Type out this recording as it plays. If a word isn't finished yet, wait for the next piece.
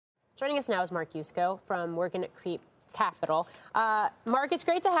Joining us now is Mark Yusko from Morgan Creek Capital. Mark, it's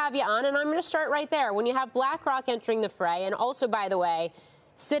great to have you on, and I'm going to start right there. When you have BlackRock entering the fray, and also, by the way,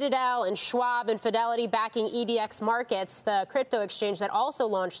 Citadel and Schwab and Fidelity backing EDX Markets, the crypto exchange that also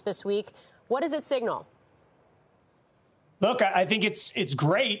launched this week, what does it signal? Look, I think it's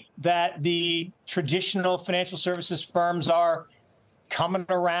great that the traditional financial services firms are coming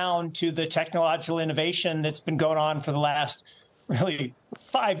around to the technological innovation that's been going on for the last really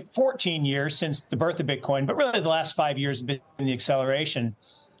 14 years since the birth of Bitcoin, but really the last 5 years have been the acceleration.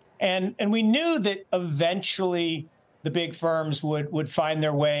 And we knew that eventually the big firms would find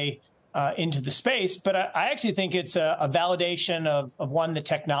their way into the space. But I actually think it's a validation of one, the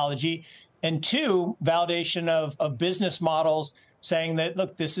technology, and two, validation of business models saying that,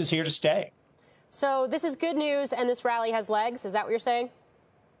 look, this is here to stay. So this is good news, and this rally has legs. Is that what you're saying?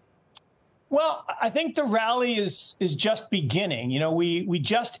 Well, I think the rally is just beginning. You know, we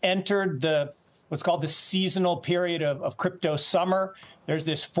just entered what's called the seasonal period of crypto summer. There's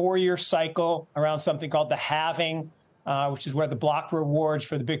this 4-year cycle around something called the halving, which is where the block rewards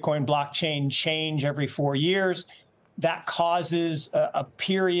for the Bitcoin blockchain change every 4 years. That causes a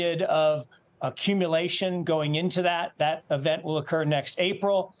period of accumulation going into that. That event will occur next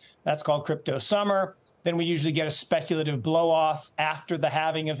April. That's called crypto summer. Then we usually get a speculative blow off after the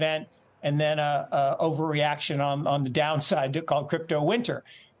halving event, and then a overreaction on the downside called crypto winter.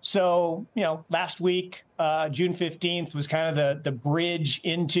 So, you know, last week, June 15th was kind of the bridge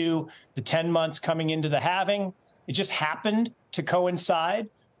into the 10 months coming into the halving. It just happened to coincide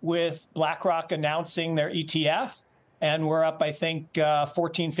with BlackRock announcing their ETF. And we're up, I think,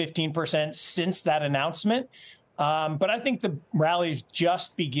 14, 15% since that announcement. But I think the rally is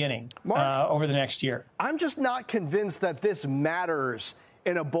just beginning over the next year. I'm just not convinced that this matters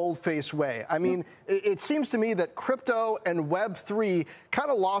in a bold-faced way. I mean, it seems to me that crypto and Web3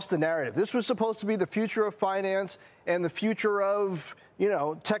 kind of lost the narrative. This was supposed to be the future of finance and the future of, you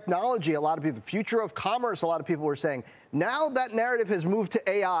know, technology. A lot of people, the future of commerce, a lot of people were saying. Now that narrative has moved to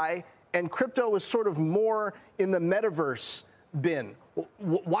AI, and crypto is sort of more in the metaverse bin.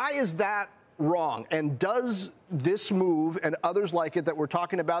 Why is that wrong? And does this move and others like it that we're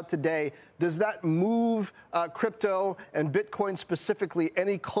talking about today, does that move crypto and Bitcoin specifically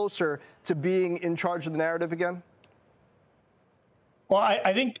any closer to being in charge of the narrative again? Well,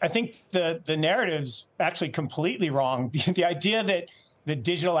 I think the narrative's actually completely wrong. The idea that the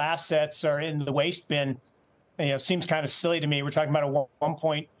digital assets are in the waste bin, you know, seems kind of silly to me. We're talking about a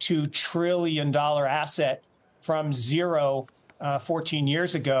 $1.2 trillion asset from zero 14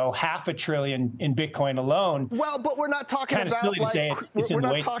 years ago, $500 billion in Bitcoin alone. Well, but we're not talking kind of about silly to say we're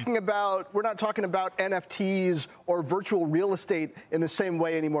not talking about NFTs or virtual real estate in the same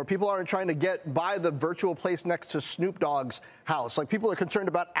way anymore. People aren't trying to buy the virtual place next to Snoop Dogg's house. Like, people are concerned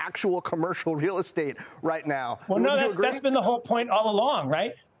about actual commercial real estate right now. Well, no, that's been the whole point all along,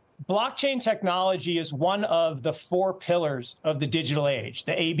 right? Blockchain technology is one of the 4 pillars of the digital age,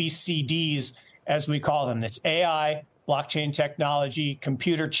 the ABCDs, as we call them. That's AI, blockchain technology,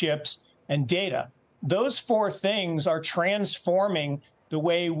 computer chips, and data. Those 4 things are transforming the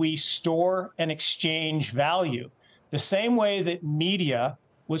way we store and exchange value. The same way that media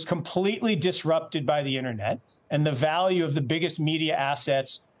was completely disrupted by the internet, and the value of the biggest media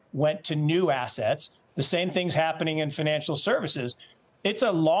assets went to new assets, the same thing's happening in financial services. It's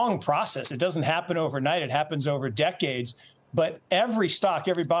a long process. It doesn't happen overnight. It happens over decades. But every stock,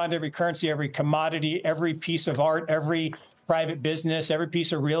 every bond, every currency, every commodity, every piece of art, every private business, every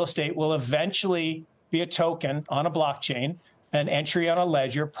piece of real estate will eventually be a token on a blockchain, an entry on a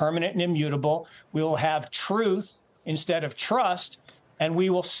ledger, permanent and immutable. We will have truth instead of trust, and we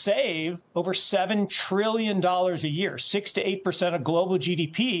will save over $7 trillion a year. 6 to 8% of global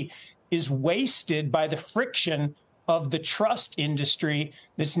GDP is wasted by the friction of the trust industry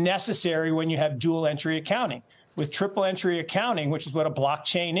that's necessary when you have dual entry accounting. With triple entry accounting, which is what a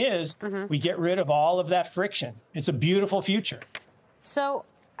blockchain is, we get rid of all of that friction. It's a beautiful future. So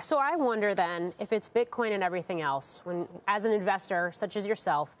I wonder then if it's Bitcoin and everything else, when as an investor such as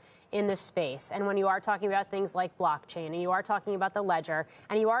yourself in this space, and when you are talking about things like blockchain, and you are talking about the ledger,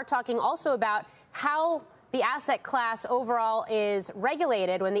 and you are talking also about how the asset class overall is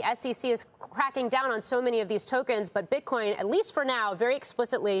regulated when the SEC is cracking down on so many of these tokens, but Bitcoin, at least for now, very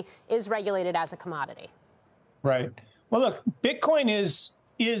explicitly is regulated as a commodity. Right. Well, look, Bitcoin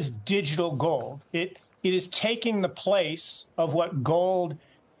is digital gold. It is taking the place of what gold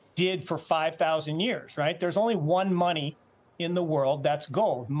did for 5,000 years, right? There's only one money in the world, that's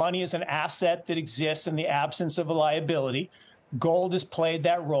gold. Money is an asset that exists in the absence of a liability. Gold has played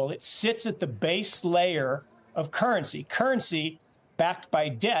that role. It sits at the base layer of currency. Currency backed by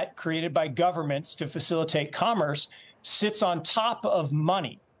debt created by governments to facilitate commerce, sits on top of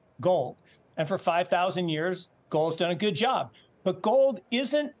money, gold. And for 5,000 years, gold's done a good job. But gold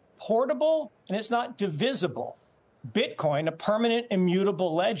isn't portable and it's not divisible. Bitcoin, a permanent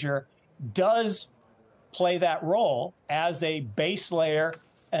immutable ledger, does play that role as a base layer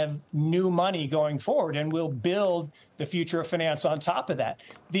of new money going forward, and will build the future of finance on top of that.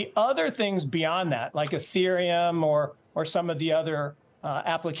 The other things beyond that, like Ethereum or some of the other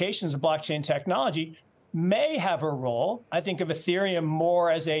applications of blockchain technology, may have a role. I think of Ethereum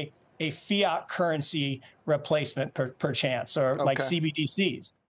more as a fiat currency replacement, perchance, or like CBDCs.